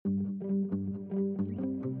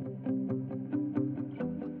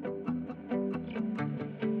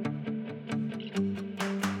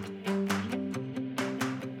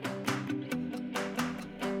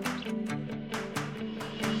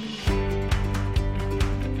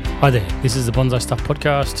Hi there, this is the Bonsai Stuff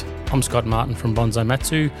Podcast. I'm Scott Martin from Bonsai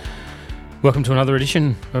Matsu. Welcome to another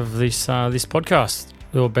edition of this podcast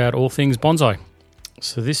about all things bonsai.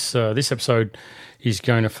 So this episode is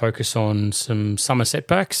going to focus on some summer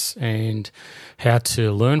setbacks and how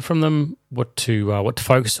to learn from them, what to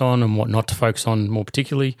focus on and what not to focus on more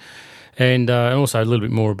particularly, and also a little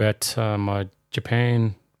bit more about my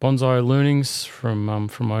Japan bonsai learnings from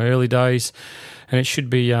my early days. And it should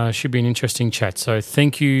be an interesting chat. So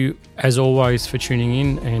thank you, as always, for tuning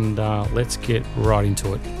in, and let's get right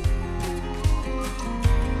into it.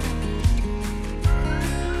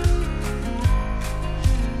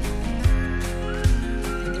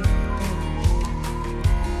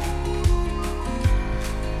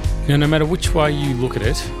 Now, no matter which way you look at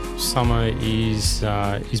it, summer is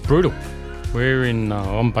brutal.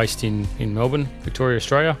 I'm based in Melbourne, Victoria,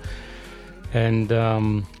 Australia,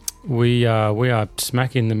 and we are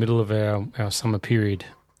smack in the middle of our summer period.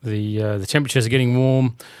 The temperatures are getting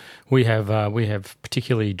warm. We have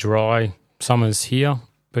particularly dry summers here,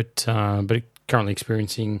 but currently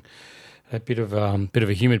experiencing a bit of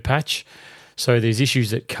a humid patch. So there's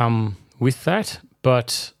issues that come with that,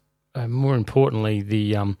 but more importantly,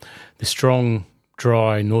 the strong,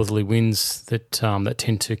 dry northerly winds that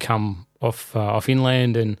tend to come off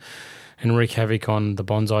inland and wreak havoc on the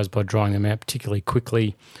bonsais by drying them out particularly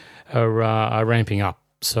quickly are ramping up.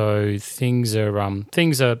 So things need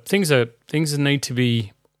to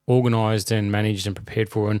be organised and managed and prepared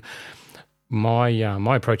for. And my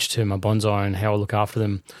approach to my bonsai and how I look after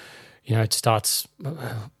them, it starts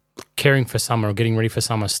caring for summer or getting ready for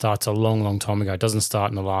summer starts a long, long time ago. It doesn't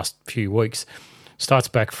start in the last few weeks. It starts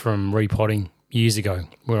back from repotting years ago,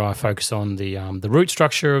 where I focus on the root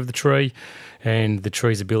structure of the tree and the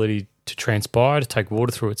tree's ability to transpire, to take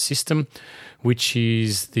water through its system, which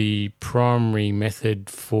is the primary method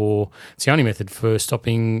it's the only method for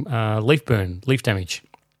stopping leaf damage,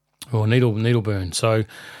 or needle burn. So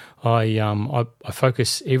I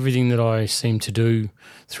focus everything that I seem to do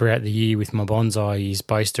throughout the year with my bonsai is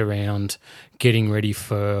based around getting ready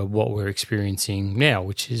for what we're experiencing now,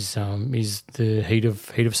 which is the heat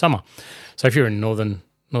of summer. So if you're in northern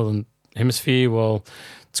hemisphere, well,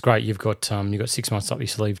 it's great. You've got 6 months up your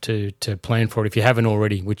sleeve to plan for it if you haven't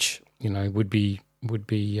already, which would be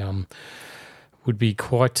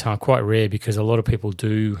quite rare, because a lot of people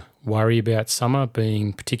do worry about summer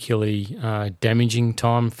being particularly damaging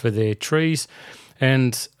time for their trees,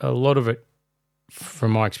 and a lot of it,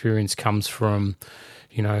 from my experience, comes from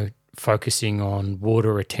focusing on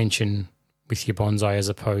water retention with your bonsai as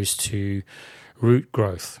opposed to root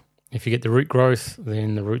growth. If you get the root growth,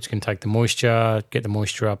 then the roots can take the moisture, get the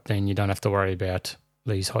moisture up, then you don't have to worry about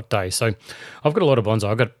these hot days. So I've got a lot of bonsai.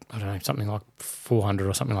 I've got, I don't know, something like 400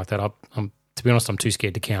 or something like that. To be honest, I'm too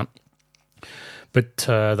scared to count. But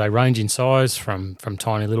they range in size from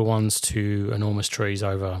tiny little ones to enormous trees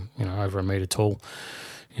over a metre tall.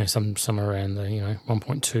 Some around the 1.2,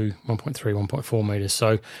 1.3, 1.4 metres.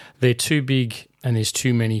 So they're too big, and there's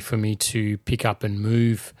too many for me to pick up and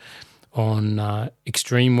move on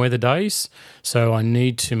extreme weather days. So I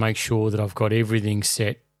need to make sure that I've got everything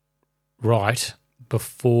set right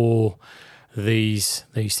before these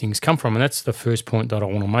things come from. And that's the first point that I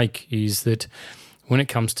want to make, is that when it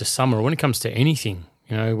comes to summer, or when it comes to anything,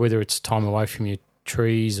 whether it's time away from your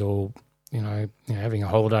trees or having a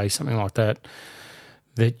holiday, something like that,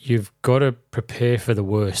 that you've got to prepare for the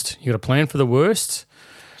worst. You've got to plan for the worst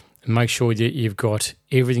and make sure that you've got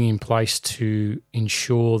everything in place to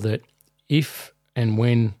ensure that if and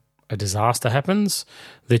when a disaster happens,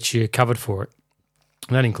 that you're covered for it.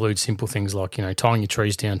 And that includes simple things like, tying your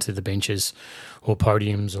trees down to the benches or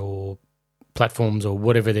podiums or platforms or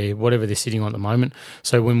whatever they're sitting on at the moment.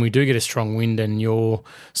 So when we do get a strong wind and you're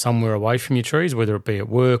somewhere away from your trees, whether it be at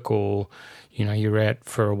work or you're out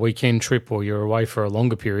for a weekend trip or you're away for a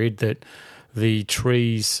longer period, that the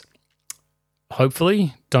trees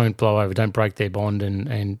hopefully don't blow over, don't break their bond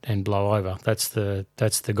and blow over. That's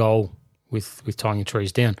the goal with tying your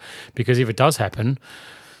trees down, because if it does happen,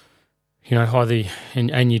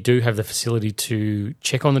 and you do have the facility to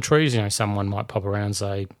check on the trees, someone might pop around and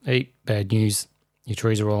say, hey, bad news, your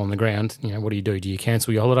trees are all on the ground. What do you do? Do you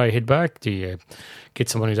cancel your holiday, head back? Do you get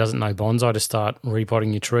someone who doesn't know bonsai to start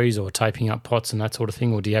repotting your trees or taping up pots and that sort of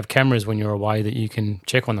thing? Or do you have cameras when you're away that you can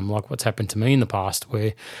check on them, like what's happened to me in the past,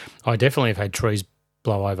 where I definitely have had trees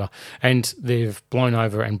blow over, and they've blown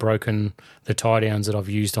over and broken the tie downs that I've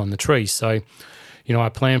used on the trees. So, I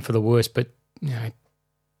plan for the worst, but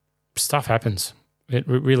stuff happens. It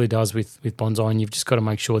really does with bonsai, and you've just got to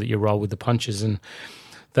make sure that you roll with the punches. And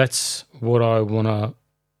that's what I want to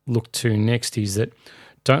look to next, is that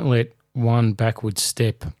don't let one backward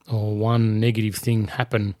step or one negative thing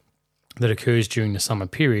happen that occurs during the summer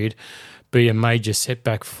period be a major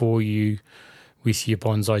setback for you with your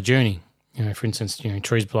bonsai journey. For instance,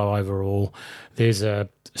 trees blow over, or there's a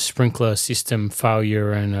sprinkler system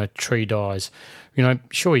failure and a tree dies.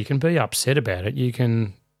 Sure, you can be upset about it. You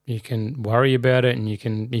can worry about it, and you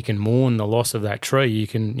can mourn the loss of that tree. You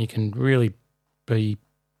can really be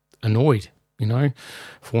annoyed,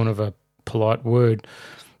 for want of a polite word,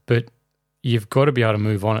 but you've got to be able to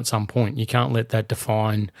move on at some point. You can't let that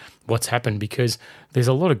define what's happened, because there's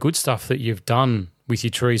a lot of good stuff that you've done with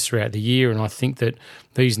your trees throughout the year, and I think that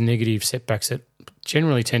these negative setbacks that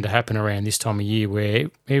generally tend to happen around this time of year, where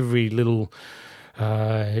every little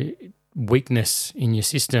weakness in your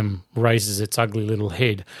system raises its ugly little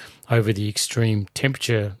head over the extreme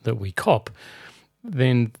temperature that we cop,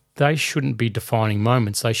 then they shouldn't be defining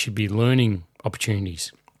moments. They should be learning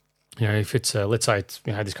opportunities. If it's let's say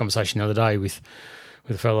I had this conversation the other day with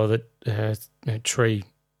a fellow that a tree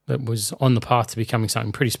that was on the path to becoming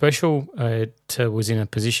something pretty special. It was in a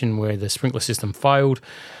position where the sprinkler system failed,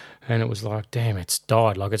 and it was like, damn, it's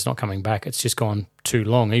died. Like, it's not coming back. It's just gone too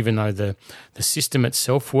long. Even though the system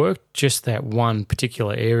itself worked, just that one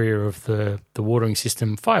particular area of the watering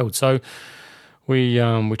system failed. So we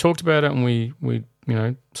talked about it, and we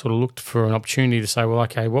sort of looked for an opportunity to say, well,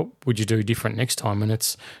 okay, what would you do different next time? And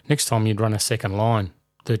it's next time you'd run a second line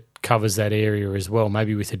that covers that area as well,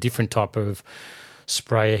 maybe with a different type of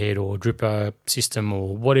sprayer head or dripper system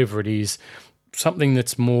or whatever it is, something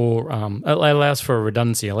that's more allows for a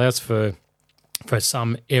redundancy, allows for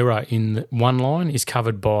some error in one line is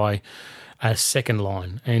covered by a second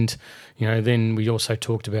line. And then we also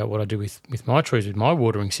talked about what I do with my trees, with my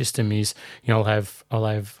watering system is, I'll have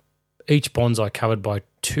each bonsai covered by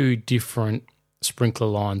two different sprinkler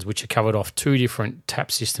lines, which are covered off two different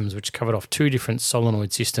tap systems, which are covered off two different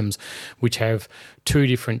solenoid systems, which have two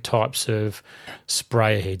different types of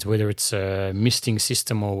sprayer heads, whether it's a misting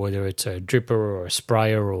system or whether it's a dripper or a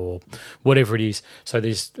sprayer or whatever it is. So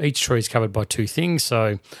each tree is covered by two things.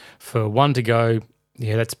 So for one to go,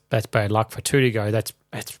 yeah, that's bad luck. For two to go, that's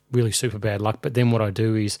really super bad luck. But then what I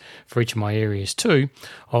do is for each of my areas too,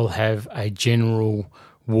 I'll have a general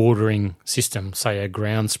watering system, say a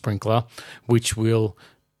ground sprinkler, which will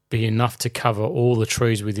be enough to cover all the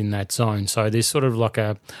trees within that zone. So there's sort of like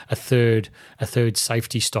a third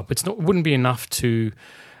safety stop. It wouldn't be enough to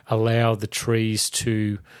allow the trees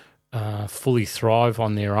to fully thrive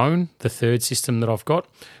on their own, the third system that I've got,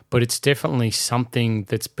 but it's definitely something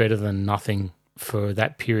that's better than nothing for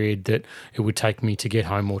that period that it would take me to get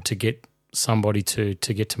home or to get somebody to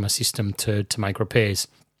get to my system to make repairs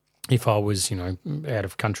if I was, out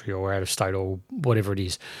of country or out of state or whatever it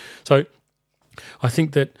is. So I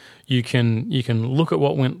think that you can look at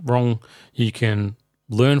what went wrong, you can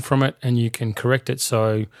learn from it, and you can correct it.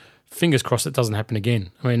 So fingers crossed it doesn't happen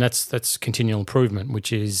again. I mean, that's continual improvement,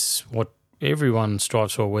 which is what everyone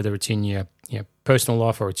strives for, whether it's in your personal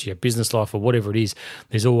life or it's your business life or whatever it is.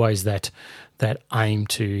 There's always that aim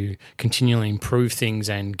to continually improve things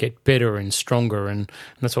and get better and stronger, and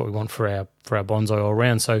that's what we want for our bonsai all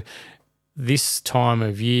around. So this time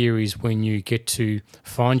of year is when you get to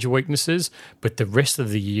find your weaknesses, but the rest of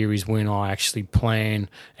the year is when I actually plan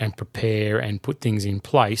and prepare and put things in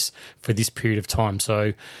place for this period of time.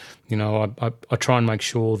 So, I try and make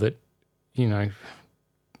sure that,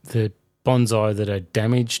 the bonsai that are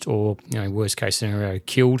damaged or, worst case scenario,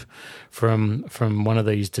 killed from one of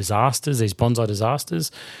these disasters, these bonsai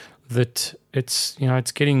disasters, that it's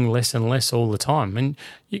getting less and less all the time. And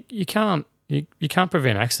you can't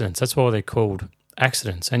prevent accidents. That's why they're called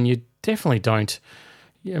accidents. And you definitely don't,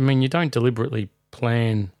 you don't deliberately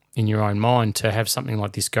plan in your own mind to have something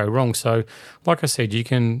like this go wrong. So like I said,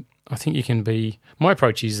 my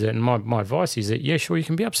approach is that, and my advice is that, yeah, sure, you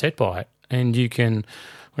can be upset by it. And you can,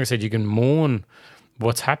 like I said, you can mourn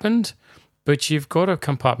what's happened, but you've got to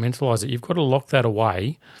compartmentalize it. You've got to lock that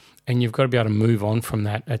away, and you've got to be able to move on from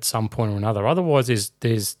that at some point or another. Otherwise,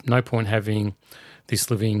 there's no point having this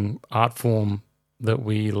living art form that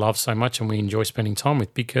we love so much and we enjoy spending time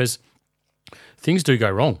with, because things do go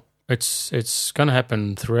wrong. It's going to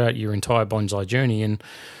happen throughout your entire bonsai journey. And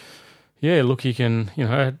yeah, look, you can,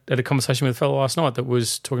 I had a conversation with a fellow last night that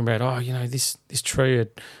was talking about, this tree,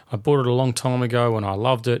 I bought it a long time ago and I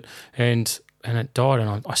loved it, and it died,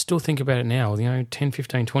 and I still think about it now, 10,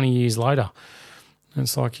 15, 20 years later. And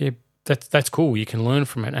it's like, yeah, that's cool. You can learn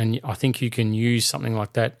from it, and I think you can use something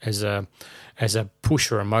like that as a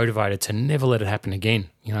push or a motivator to never let it happen again.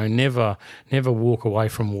 Never walk away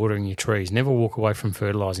from watering your trees. Never walk away from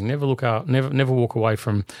fertilizing. Never walk away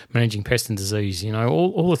from managing pest and disease.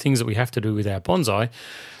 All the things that we have to do with our bonsai.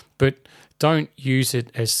 but don't use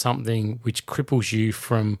it as something which cripples you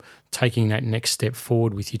from taking that next step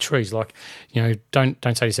forward with your trees. Like, don't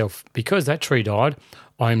say to yourself, because that tree died,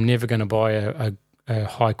 I'm never going to buy a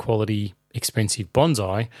high quality, expensive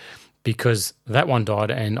bonsai because that one died,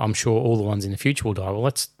 and I'm sure all the ones in the future will die. Well,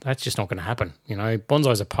 that's just not going to happen.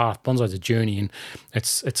 Bonsai's a path, bonsai's a journey, and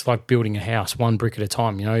it's like building a house, one brick at a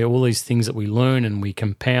time. All these things that we learn and we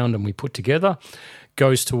compound and we put together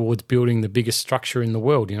goes towards building the biggest structure in the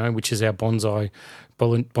world, which is our bonsai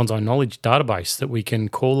knowledge database that we can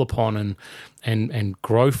call upon and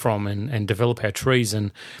grow from and develop our trees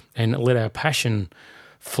and let our passion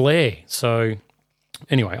flare. So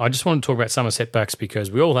anyway, I just want to talk about summer setbacks because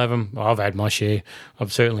we all have them. I've had my share.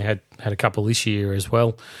 I've certainly had a couple this year as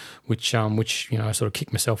well, which I sort of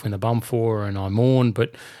kicked myself in the bum for, and I mourn.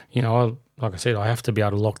 But like I said, I have to be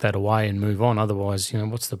able to lock that away and move on. Otherwise,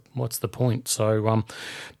 what's the point? So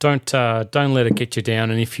don't let it get you down.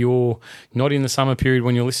 And if you're not in the summer period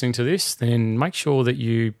when you're listening to this, then make sure that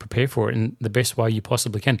you prepare for it in the best way you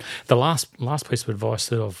possibly can. The last piece of advice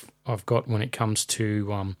that I've got when it comes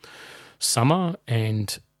to summer,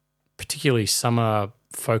 and particularly summer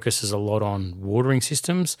focuses a lot on watering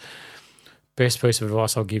systems. Best piece of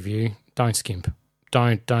advice I'll give you: don't skimp.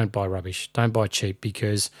 Don't buy rubbish. Don't buy cheap,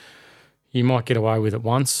 because you might get away with it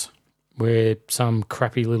once where some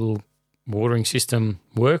crappy little watering system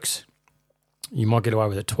works. You might get away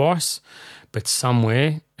with it twice, but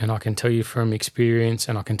somewhere, and I can tell you from experience,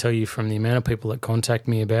 and I can tell you from the amount of people that contact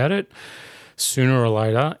me about it, sooner or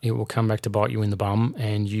later it will come back to bite you in the bum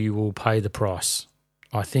and you will pay the price.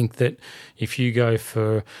 I think that if you go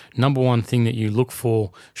for number one thing that you look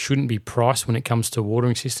for shouldn't be price when it comes to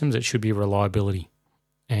watering systems, it should be reliability.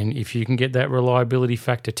 And if you can get that reliability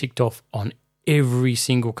factor ticked off on every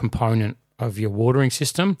single component of your watering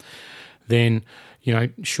system, then,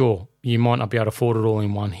 sure, you might not be able to afford it all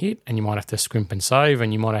in one hit, and you might have to scrimp and save,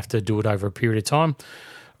 and you might have to do it over a period of time.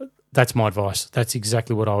 That's my advice. That's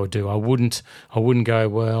exactly what I would do. I wouldn't go,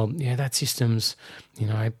 well, yeah, that system's,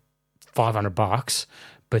 $500,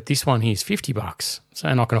 but this one here's $50.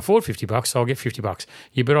 And I can afford $50, so I'll get $50.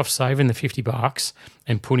 You're better off saving the $50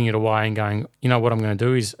 and putting it away and going, what I'm going to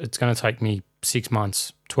do is it's going to take me 6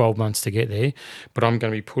 months, 12 months to get there, but I'm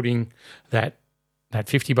going to be putting that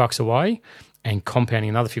 $50 away and compounding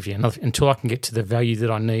another 50 until I can get to the value that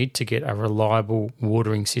I need to get a reliable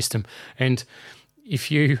watering system. And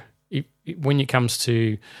when it comes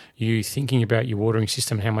to you thinking about your watering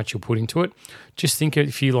system and how much you'll put into it, just think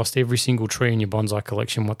if you lost every single tree in your bonsai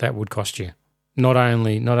collection, what that would cost you. Not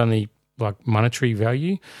only like monetary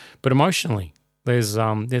value, but emotionally. There's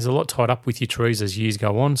a lot tied up with your trees as years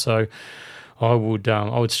go on. So I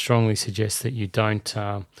would strongly suggest that you don't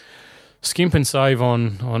skimp and save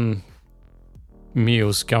on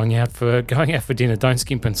meals, going out for dinner. Don't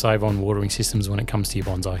skimp and save on watering systems when it comes to your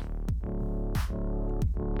bonsai.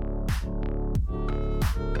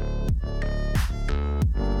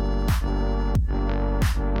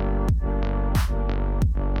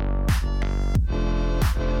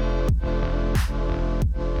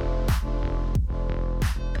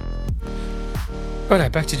 Righto,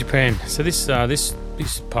 back to Japan. So this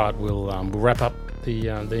part will wrap up the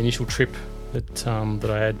initial trip that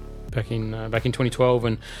I had back in 2012,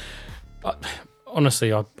 and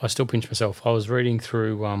honestly, I still pinch myself. I was reading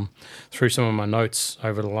through some of my notes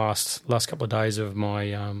over the last couple of days of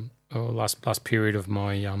my last period of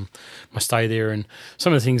my stay there, and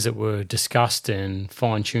some of the things that were discussed and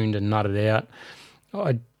fine tuned and nutted out.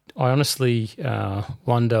 I honestly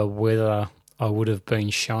wonder whether I would have been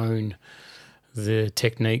shown the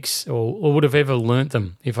techniques or would have ever learnt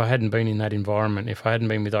them if I hadn't been in that environment, if I hadn't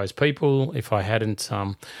been with those people, if I hadn't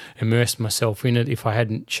immersed myself in it, if I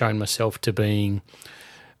hadn't shown myself to being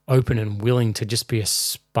open and willing to just be a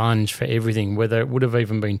sponge for everything, whether it would have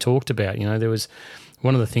even been talked about. There was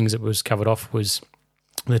one of the things that was covered off was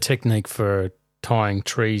the technique for tying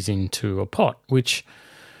trees into a pot, which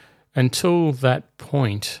until that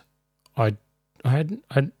point I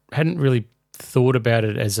hadn't really thought about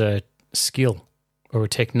it as a skill or a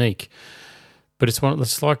technique, but it's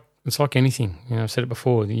like anything. I've said it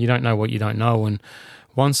before. You don't know what you don't know, and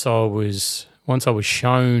once I was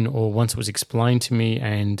shown, or once it was explained to me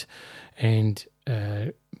and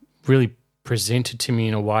really presented to me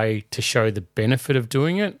in a way to show the benefit of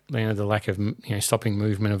doing it, the lack of stopping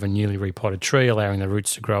movement of a newly repotted tree, allowing the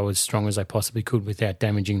roots to grow as strong as they possibly could without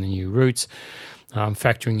damaging the new roots,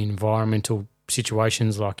 factoring in environmental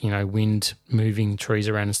situations like wind moving trees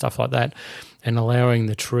around and stuff like that, and allowing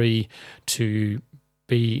the tree to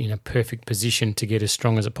be in a perfect position to get as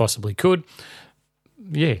strong as it possibly could.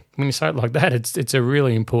 Yeah, when you say it like that, it's a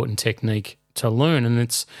really important technique to learn. And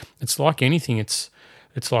it's like anything. It's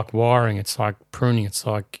like wiring. It's like pruning. It's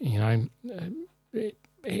like,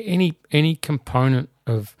 any component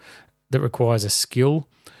of that requires a skill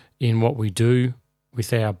in what we do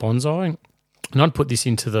with our bonsai. And I'd put this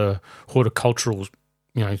into the horticultural,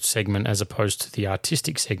 segment as opposed to the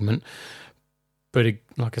artistic segment. But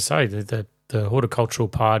like I say, the horticultural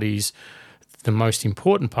part is the most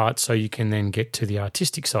important part, so you can then get to the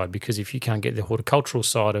artistic side, because if you can't get the horticultural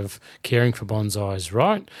side of caring for bonsais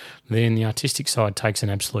right, then the artistic side takes an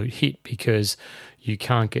absolute hit, because you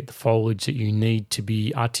can't get the foliage that you need to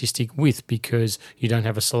be artistic with, because you don't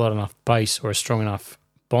have a solid enough base or a strong enough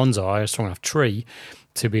bonsai, a strong enough tree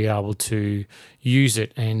to be able to use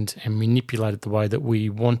it and manipulate it the way that we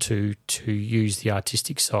want to use the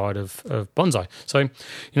artistic side of bonsai. So,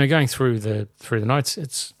 going through the notes,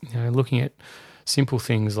 it's looking at simple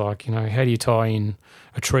things like, how do you tie in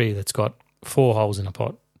a tree that's got 4 holes in a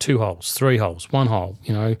pot, 2 holes, 3 holes, 1 hole?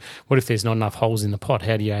 What if there's not enough holes in the pot?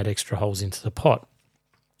 How do you add extra holes into the pot?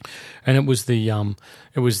 And it was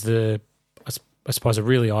I suppose a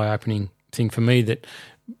really eye-opening thing for me that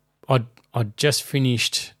I'd just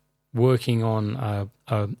finished working on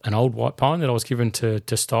an old white pine that I was given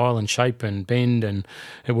to style and shape and bend, and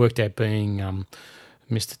it worked out being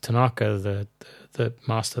Mr. Tanaka, the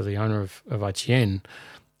master, the owner of IGN.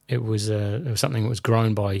 It was something that was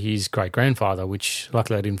grown by his great-grandfather, which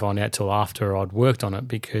luckily I didn't find out till after I'd worked on it,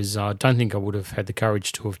 because I don't think I would have had the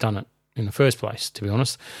courage to have done it in the first place, to be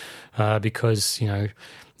honest, because,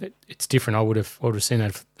 it's different. I would have seen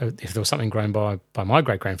that if there was something grown by my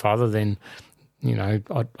great-grandfather, then,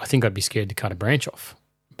 I think I'd be scared to cut a branch off.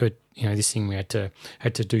 But, this thing we had to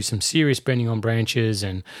do some serious bending on branches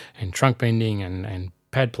and trunk bending and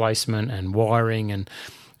pad placement and wiring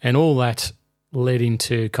and all that led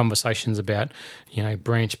into conversations about,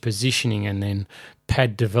 branch positioning and then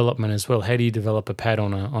pad development as well. How do you develop a pad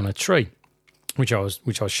on a tree? Which I was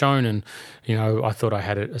shown, and I thought I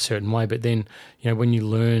had it a certain way. But then, when you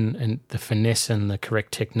learn and the finesse and the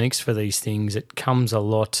correct techniques for these things, it looks a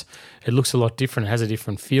lot different. It has a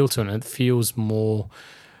different feel to it. And it feels more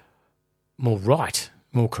right,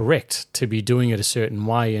 more correct to be doing it a certain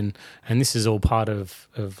way. And this is all part of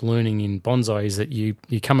learning in bonsai, is that you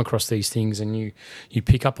come across these things and you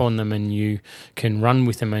pick up on them and you can run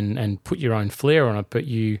with them and put your own flair on it, but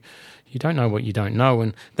you don't know what you don't know.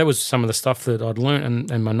 And that was some of the stuff that I'd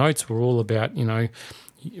learned, and my notes were all about,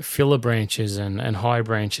 filler branches and high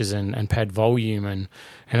branches and pad volume. And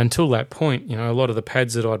until that point, a lot of the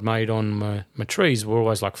pads that I'd made on my trees were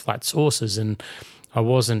always like flat saucers, and I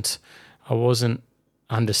wasn't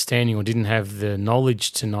understanding or didn't have the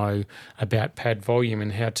knowledge to know about pad volume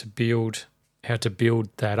and how to build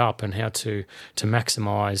that up and how to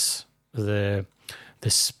maximise the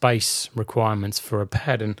space requirements for a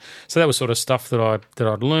pad. And so that was sort of stuff that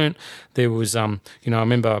I'd learnt. There was I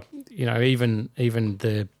remember even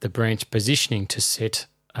the branch positioning to set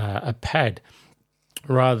a pad,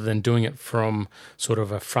 rather than doing it from sort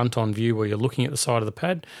of a front-on view where you're looking at the side of the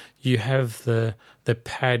pad, you have the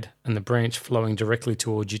pad and the branch flowing directly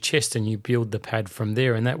towards your chest, and you build the pad from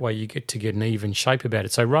there, and that way you get an even shape about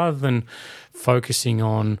it. So rather than focusing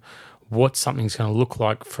on what something's going to look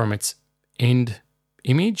like from its end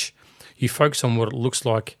image, you focus on what it looks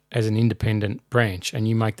like as an independent branch, and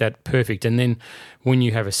you make that perfect. And then when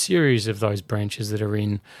you have a series of those branches that are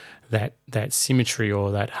in that symmetry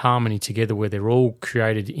or that harmony together where they're all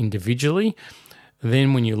created individually,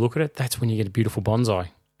 then when you look at it, that's when you get a beautiful bonsai.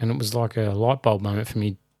 And it was like a light bulb moment for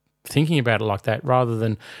me thinking about it like that, rather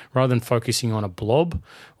than focusing on a blob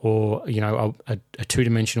or a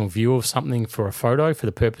two-dimensional view of something for a photo for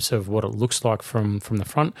the purpose of what it looks like from the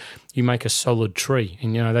front. You make a solid tree,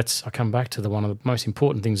 and I come back to one of the most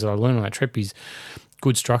important things that I learned on that trip is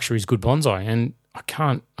good structure is good bonsai, and I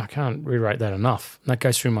can't reiterate that enough. And that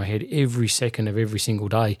goes through my head every second of every single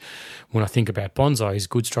day when I think about bonsai. Is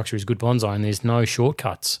good structure is good bonsai, and there's no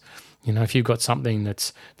shortcuts. If you've got something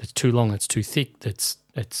that's too long, that's too thick, that's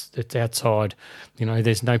outside,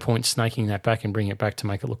 there's no point snaking that back and bringing it back to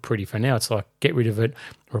make it look pretty. For now, it's like get rid of it,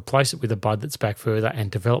 replace it with a bud that's back further, and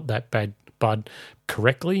develop that bud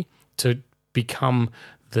correctly to become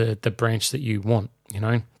the branch that you want.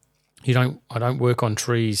 I don't work on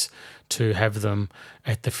trees to have them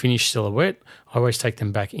at the finished silhouette. I always take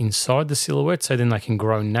them back inside the silhouette so then they can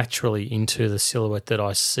grow naturally into the silhouette that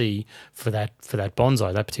I see for that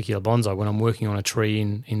bonsai, that particular bonsai, when I'm working on a tree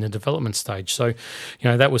in the development stage. So,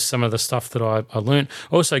 that was some of the stuff that I learned.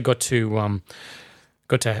 I also got to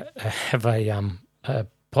have a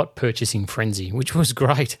pot purchasing frenzy, which was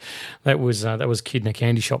great. That was kid in a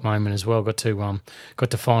candy shop moment as well. Got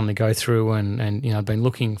to finally go through and I've been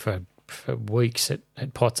looking for for weeks at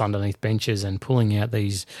pots underneath benches and pulling out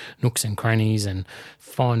these nooks and crannies and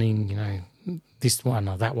finding, this one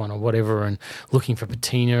or that one or whatever, and looking for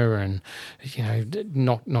patina and,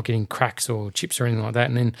 not getting cracks or chips or anything like that.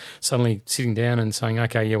 And then suddenly sitting down and saying,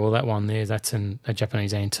 okay, yeah, well, that one there, that's a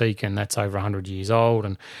Japanese antique and that's over 100 years old.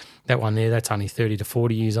 And that one there, that's only 30 to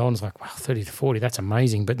 40 years old. And it's like, wow, 30 to 40, that's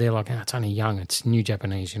amazing. But they're like, it's only young, it's new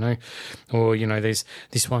Japanese, Or, there's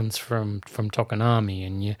this one's from Tokonami,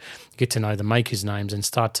 and you get to know the makers' names and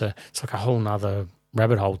it's like a whole nother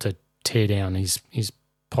rabbit hole to tear down his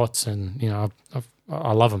pots. And,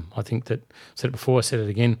 I love them. I think that, I said it before, I said it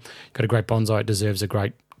again, got a great bonsai, it deserves a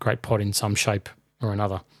great pot in some shape or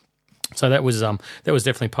another. So that was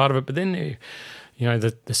definitely part of it. But then,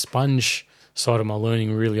 the sponge side of my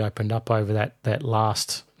learning really opened up over that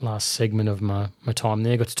last segment of my time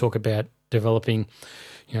there. I got to talk about developing,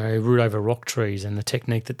 root over rock trees and the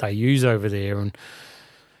technique that they use over there, and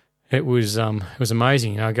it was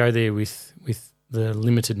amazing. I go there with the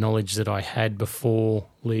limited knowledge that I had before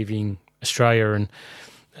leaving Australia,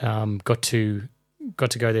 and got to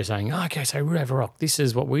go there saying, okay, so root over rock, this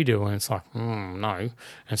is what we do, and it's like, no, and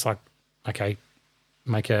it's like, okay,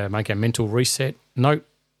 make a mental reset. Nope.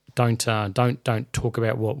 Don't talk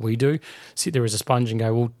about what we do. Sit there as a sponge and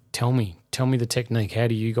go, well, tell me the technique. How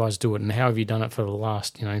do you guys do it, and how have you done it for the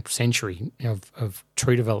last century of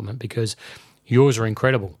tree development? Because yours are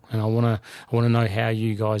incredible, and I want to know how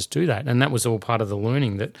you guys do that. And that was all part of the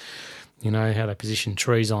learning, that how they position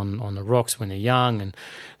trees on the rocks when they're young, and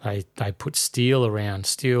they put steel around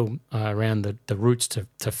the roots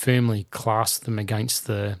to firmly clasp them against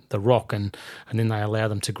the rock, and then they allow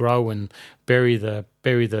them to grow and bury the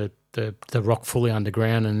rock fully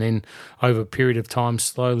underground, and then over a period of time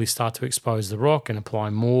slowly start to expose the rock and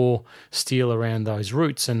apply more steel around those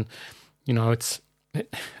roots. And it's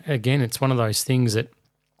one of those things that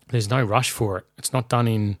there's no rush for it. It's not done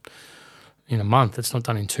in a month, it's not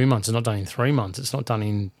done in 2 months, it's not done in 3 months, it's not done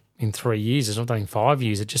in 3 years, it's not done in 5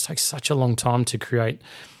 years. It just takes such a long time to create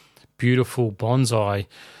beautiful bonsai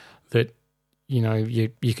that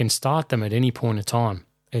you can start them at any point in time.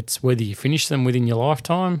 It's whether you finish them within your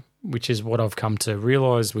lifetime, which is what I've come to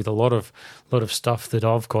realise with a lot of stuff that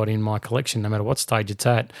I've got in my collection, no matter what stage it's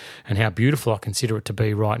at, and how beautiful I consider it to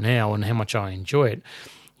be right now and how much I enjoy it.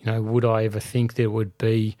 Would I ever think that it would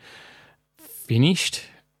be finished?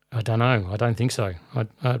 I don't know. I don't think so.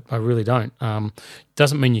 I really don't.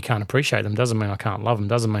 Doesn't mean you can't appreciate them. Doesn't mean I can't love them.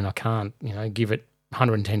 Doesn't mean I can't, give it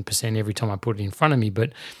 110% every time I put it in front of me.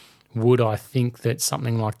 But would I think that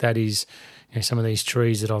something like that is, some of these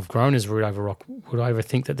trees that I've grown as root over rock, would I ever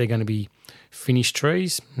think that they're going to be finished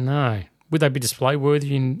trees? No. Would they be display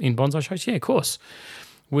worthy in bonsai shows? Yeah, of course.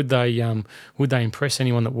 Would they impress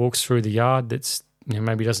anyone that walks through the yard that's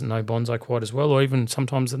maybe doesn't know bonsai quite as well, or even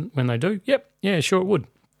sometimes when they do? Yep. Yeah, sure it would.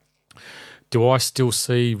 Do I still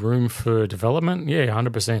see room for development? Yeah,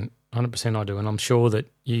 100%. 100% I do. And I'm sure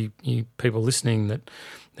that you people listening, that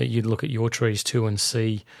you'd look at your trees too and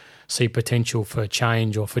see potential for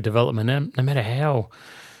change or for development. No matter how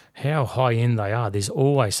high end they are, there's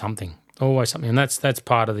always something. And that's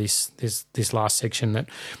part of this last section that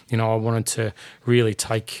I wanted to really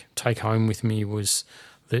take home with me, was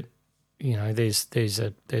that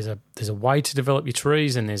there's a way to develop your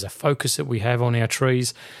trees, and there's a focus that we have on our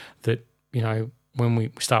trees that when we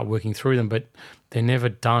start working through them, but they're never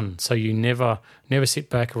done. So you never sit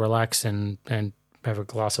back, relax, and have a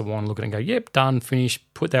glass of wine, look at it and go, yep, done, finished,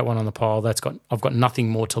 put that one on the pile. I've got nothing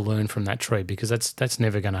more to learn from that tree, because that's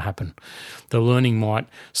never going to happen. The learning might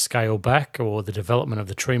scale back, or the development of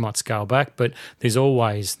the tree might scale back, but there's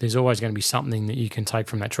always going to be something that you can take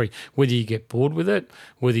from that tree. Whether you get bored with it,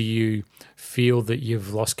 whether you feel that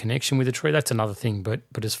you've lost connection with the tree, that's another thing. But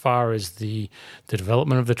as far as the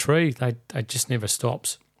development of the tree, it just never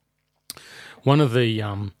stops. One of the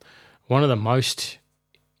most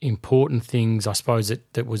important things, I suppose,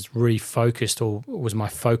 that was refocused, or was my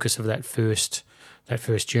focus of that first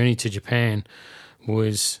journey to Japan,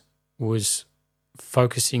 was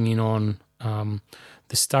focusing in on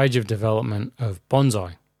the stage of development of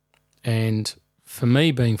bonsai. And for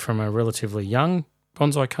me, being from a relatively young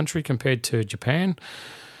bonsai country compared to Japan,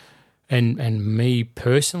 and me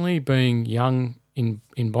personally being young in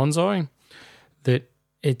bonsai, that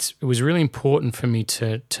it was really important for me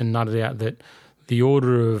to nut it out that the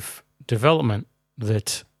order of development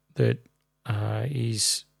that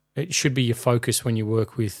is, it should be your focus when you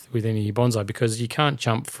work with any of your bonsai, because you can't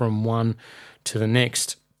jump from one to the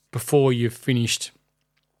next before you've finished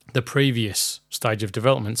the previous stage of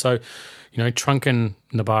development. So, trunken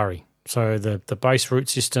nabari. So the base root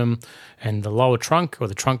system and the lower trunk, or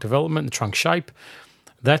the trunk development, the trunk shape,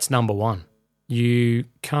 That's number one. You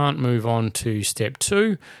can't move on to step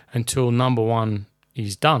 2 until number 1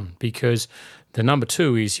 is done, because the number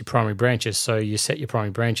 2 is your primary branches. So you set your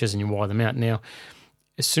primary branches and you wire them out. Now,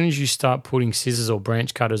 as soon as you start putting scissors or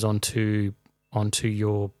branch cutters onto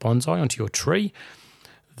your bonsai, onto your tree,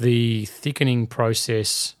 the thickening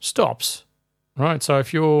process stops, right? So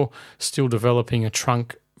if you're still developing a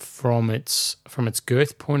trunk from its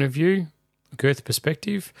girth point of view, girth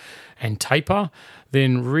perspective and taper,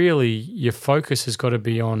 then really your focus has got to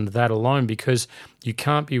be on that alone, because you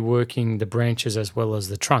can't be working the branches as well as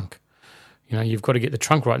the trunk. You've got to get the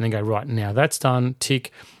trunk right and then go, right, now that's done,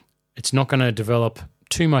 tick. It's not going to develop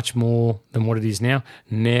too much more than what it is now.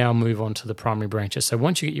 Now move on to the primary branches. So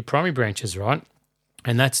once you get your primary branches right,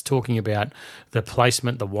 and that's talking about the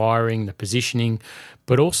placement, the wiring, the positioning,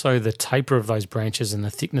 but also the taper of those branches and the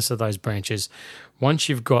thickness of those branches. Once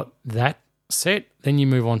you've got that set, then you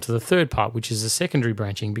move on to the third part, which is the secondary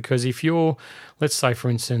branching. Because if you're, let's say for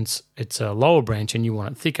instance, it's a lower branch and you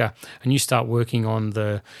want it thicker, and you start working on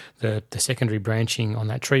the secondary branching on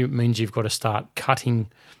that tree, it means you've got to start cutting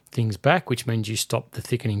things back, which means you stop the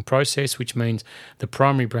thickening process, which means the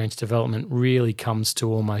primary branch development really comes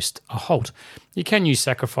to almost a halt. You can use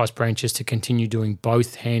sacrifice branches to continue doing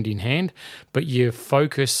both hand in hand, but your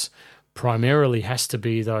focus primarily has to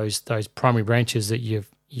be those primary branches that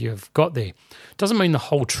you've got there. Doesn't mean the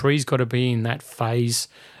whole tree's got to be in that phase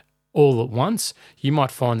all at once. You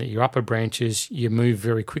might find that your upper branches, you move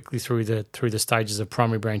very quickly through the stages of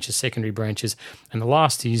primary branches, secondary branches, and the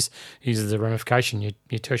last is the ramification,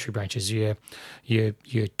 your tertiary branches, your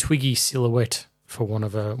twiggy silhouette, for want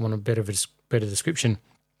of a better description.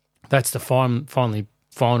 That's the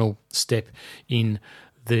final step in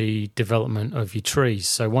the development of your trees.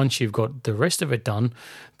 So once you've got the rest of it done,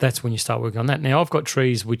 that's when you start working on that. Now, I've got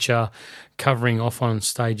trees which are covering off on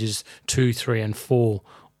stages 2, 3, and 4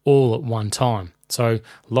 all at one time. So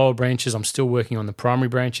lower branches, I'm still working on the primary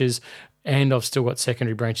branches, and I've still got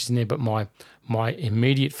secondary branches in there, but my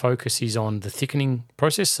immediate focus is on the thickening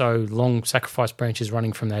process, so long sacrifice branches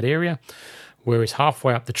running from that area. Whereas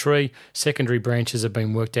halfway up the tree, secondary branches have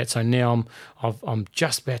been worked out. So now I'm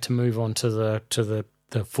just about to move on to the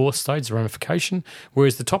fourth stage, the ramification.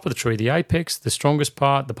 Whereas the top of the tree, the apex, the strongest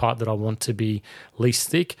part, the part that I want to be least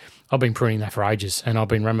thick, I've been pruning that for ages, and I've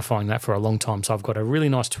been ramifying that for a long time. So I've got a really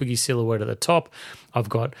nice twiggy silhouette at the top. I've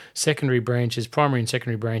got secondary branches, primary and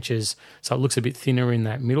secondary branches, so it looks a bit thinner in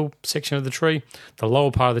that middle section of the tree. The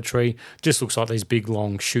lower part of the tree just looks like these big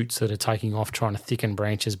long shoots that are taking off, trying to thicken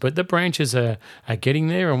branches. But the branches are getting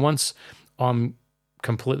there, and once I'm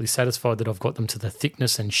completely satisfied that I've got them to the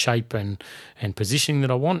thickness and shape and positioning that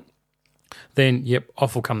I want, then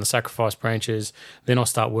off will come the sacrifice branches. Then I'll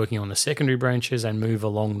start working on the secondary branches and move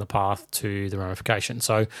along the path to the ramification.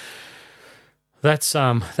 So that's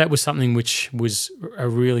that was something which was a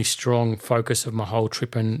really strong focus of my whole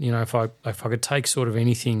trip. And if I could take sort of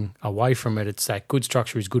anything away from it, it's that good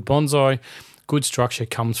structure is good bonsai. Good structure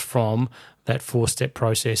comes from that 4-step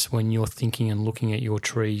process when you're thinking and looking at your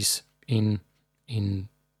trees in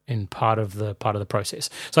part of the process.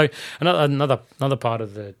 So another part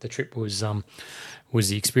of the trip was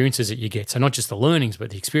the experiences that you get. So not just the learnings, but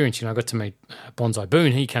the experience. I got to meet Bonsai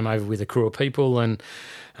Boone. He came over with a crew of people, and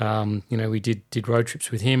we did road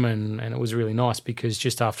trips with him, and it was really nice because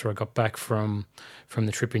just after I got back from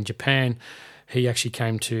the trip in Japan, he actually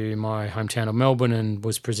came to my hometown of Melbourne and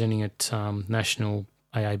was presenting at National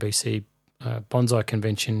AABC bonsai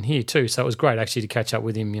convention here too. So it was great actually to catch up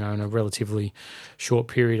with him, in a relatively short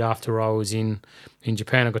period after I was in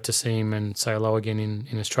Japan. I got to see him and say hello again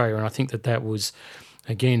in Australia. And I think that was,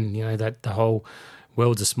 again, that the whole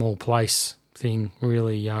world's a small place thing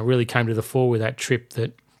really came to the fore with that trip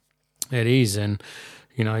that it is. And,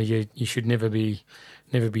 you should never be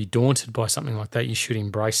daunted by something like that. You should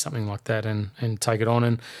embrace something like that and take it on.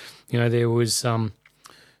 And,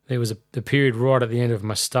 there was the period right at the end of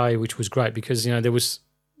my stay, which was great because, there was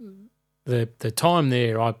the time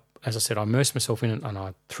there, as I said, I immersed myself in it and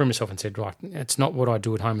I threw myself and said, right, it's not what I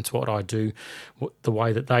do at home, it's what I do, the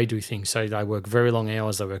way that they do things. So they work very long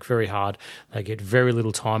hours, they work very hard, they get very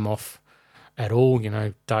little time off at all,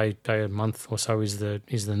 day a month or so is the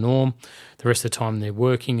norm. The rest of the time they're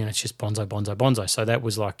working and it's just bonsai. So that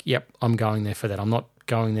was like, yep, I'm going there for that. I'm not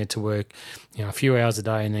going there to work, a few hours a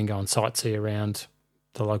day and then go and sightsee around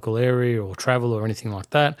the local area or travel or anything like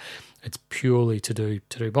that. It's purely to do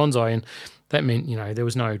bonsai, and that meant there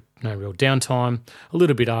was no real downtime. A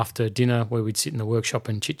little bit after dinner where we'd sit in the workshop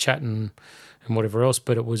and chit chat and whatever else,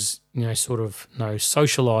 but it was sort of no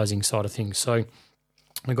socialising side of things. So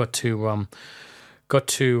I got to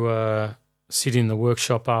sit in the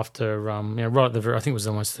workshop after, right at the very, I think it was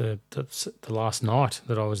almost the last night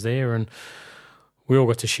that I was there, and we all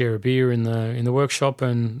got to share a beer in the workshop,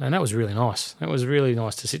 and that was really nice. It was really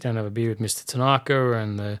nice to sit down and have a beer with Mr. Tanaka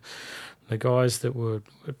and the guys that were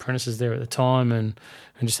apprentices there at the time, and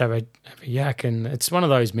just have a yak. And it's one of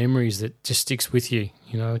those memories that just sticks with you.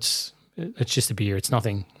 It's just a beer. It's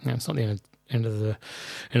nothing. It's not the end of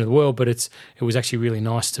the world, but it was actually really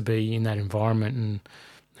nice to be in that environment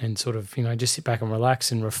and sort of just sit back and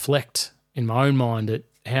relax and reflect in my own mind at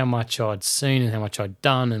how much I'd seen and how much I'd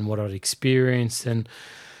done and what I'd experienced, and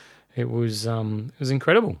it was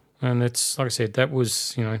incredible. And it's like I said, that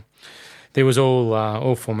was there was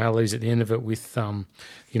all formalities at the end of it with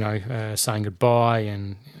saying goodbye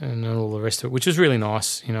and all the rest of it, which was really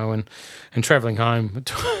nice, and travelling home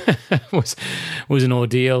was an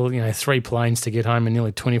ordeal. 3 planes to get home and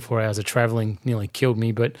nearly 24 hours of travelling nearly killed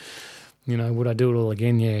me. But would I do it all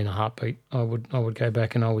again? Yeah, in a heartbeat. I would go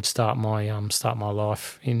back and I would start my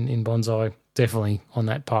life in bonsai, definitely on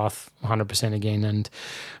that path 100% again. And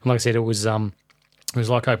like I said, it was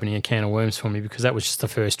like opening a can of worms for me, because that was just the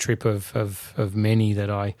first trip of many that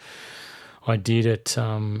I did at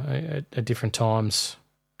different times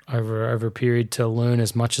over a period to learn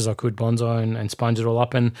as much as I could bonsai and sponge it all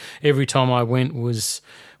up. And every time I went was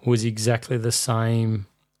exactly the same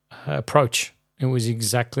approach. It was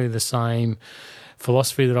exactly the same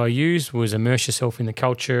philosophy that I used, was immerse yourself in the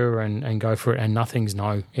culture and go for it, and nothing's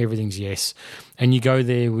no, everything's yes. And you go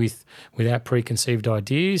there without preconceived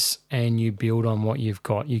ideas, and you build on what you've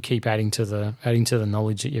got. You keep adding to the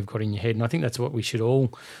knowledge that you've got in your head. And I think that's what we should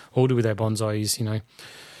all do with our bonsai is,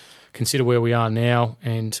 consider where we are now,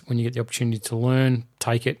 and when you get the opportunity to learn,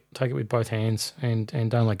 take it with both hands and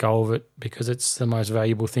don't let go of it, because it's the most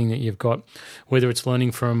valuable thing that you've got, whether it's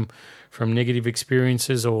learning from negative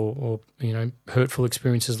experiences or hurtful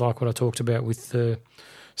experiences like what I talked about with the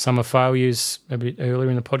summer failures a bit earlier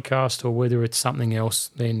in the podcast, or whether it's something else,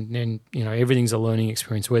 then everything's a learning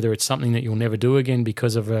experience, whether it's something that you'll never do again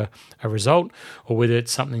because of a result, or whether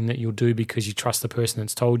it's something that you'll do because you trust the person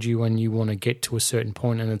that's told you and you want to get to a certain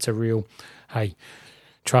point, and it's a real, hey,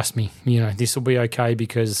 trust me, this will be okay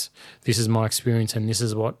because this is my experience and this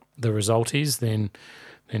is what the result is, then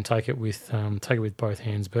take it with both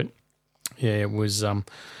hands. But yeah, it was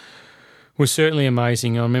certainly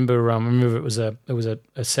amazing. I remember it was a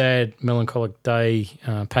sad, melancholic day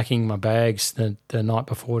packing my bags the night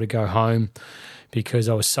before to go home, because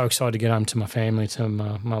I was so excited to get home to my family, to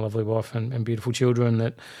my lovely wife and beautiful children,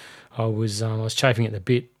 that I was chafing at the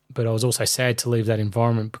bit. But I was also sad to leave that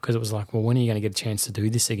environment, because it was like, well, when are you going to get a chance to do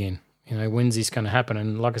this again? When's this going to happen?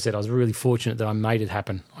 And like I said, I was really fortunate that I made it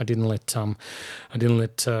happen. I didn't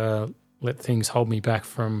let things hold me back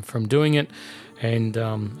from doing it, and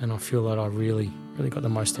I feel that I really got the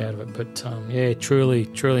most out of it. But yeah, truly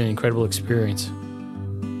an incredible experience.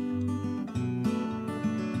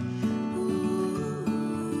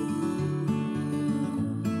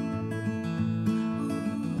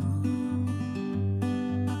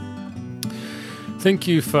 Thank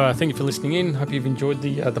you for listening in. Hope you've enjoyed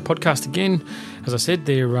the podcast again. As I said,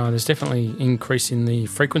 there's definitely increase in the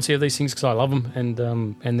frequency of these things, because I love them, and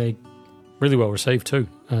they're really well received too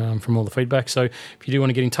from all the feedback. So if you do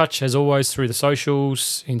want to get in touch, as always, through the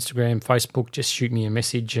socials, Instagram, Facebook, just shoot me a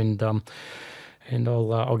message, and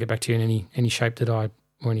I'll get back to you in any shape or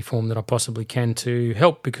any form that I possibly can to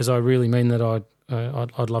help, because I really mean that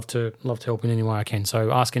I'd love to help in any way I can.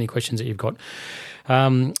 So ask any questions that you've got.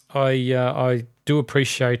 I do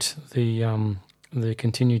appreciate the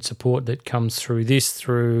continued support that comes through the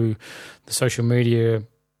social media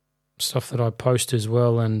stuff that I post as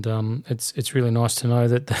well, and it's really nice to know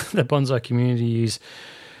that the bonsai community is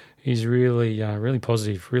really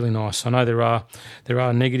positive, really nice. I know there are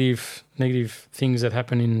negative things that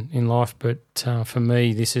happen in life, but for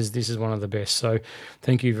me this is one of the best. So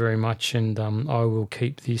thank you very much, and I will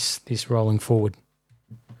keep this rolling forward.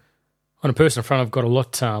 On a personal front, I've got a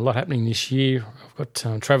lot happening this year. I've got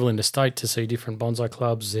travel interstate to see different bonsai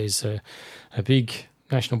clubs. There's a big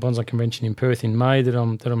National Bonsai Convention in Perth in May that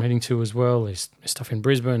I'm heading to as well. There's stuff in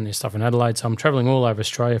Brisbane, there's stuff in Adelaide. So I'm travelling all over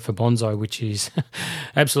Australia for bonsai, which is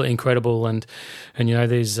absolutely incredible. And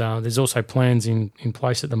there's also plans in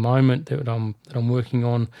place at the moment that I'm working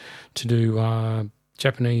on to do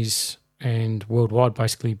Japanese and worldwide,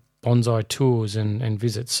 basically, bonsai tours and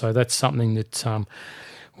visits. So that's something that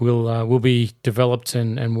will be developed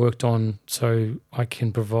and worked on, so I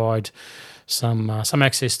can provide some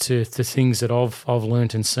access to things that I've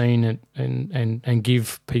learnt and seen, and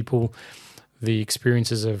give people the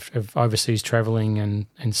experiences of overseas travelling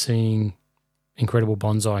and seeing incredible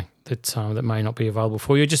bonsai that may not be available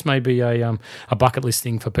for you. It just may be a bucket list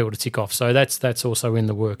thing for people to tick off. So that's also in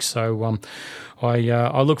the works. So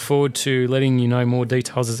I look forward to letting you know more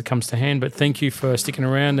details as it comes to hand. But thank you for sticking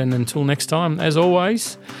around, and until next time, as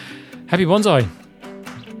always, happy bonsai.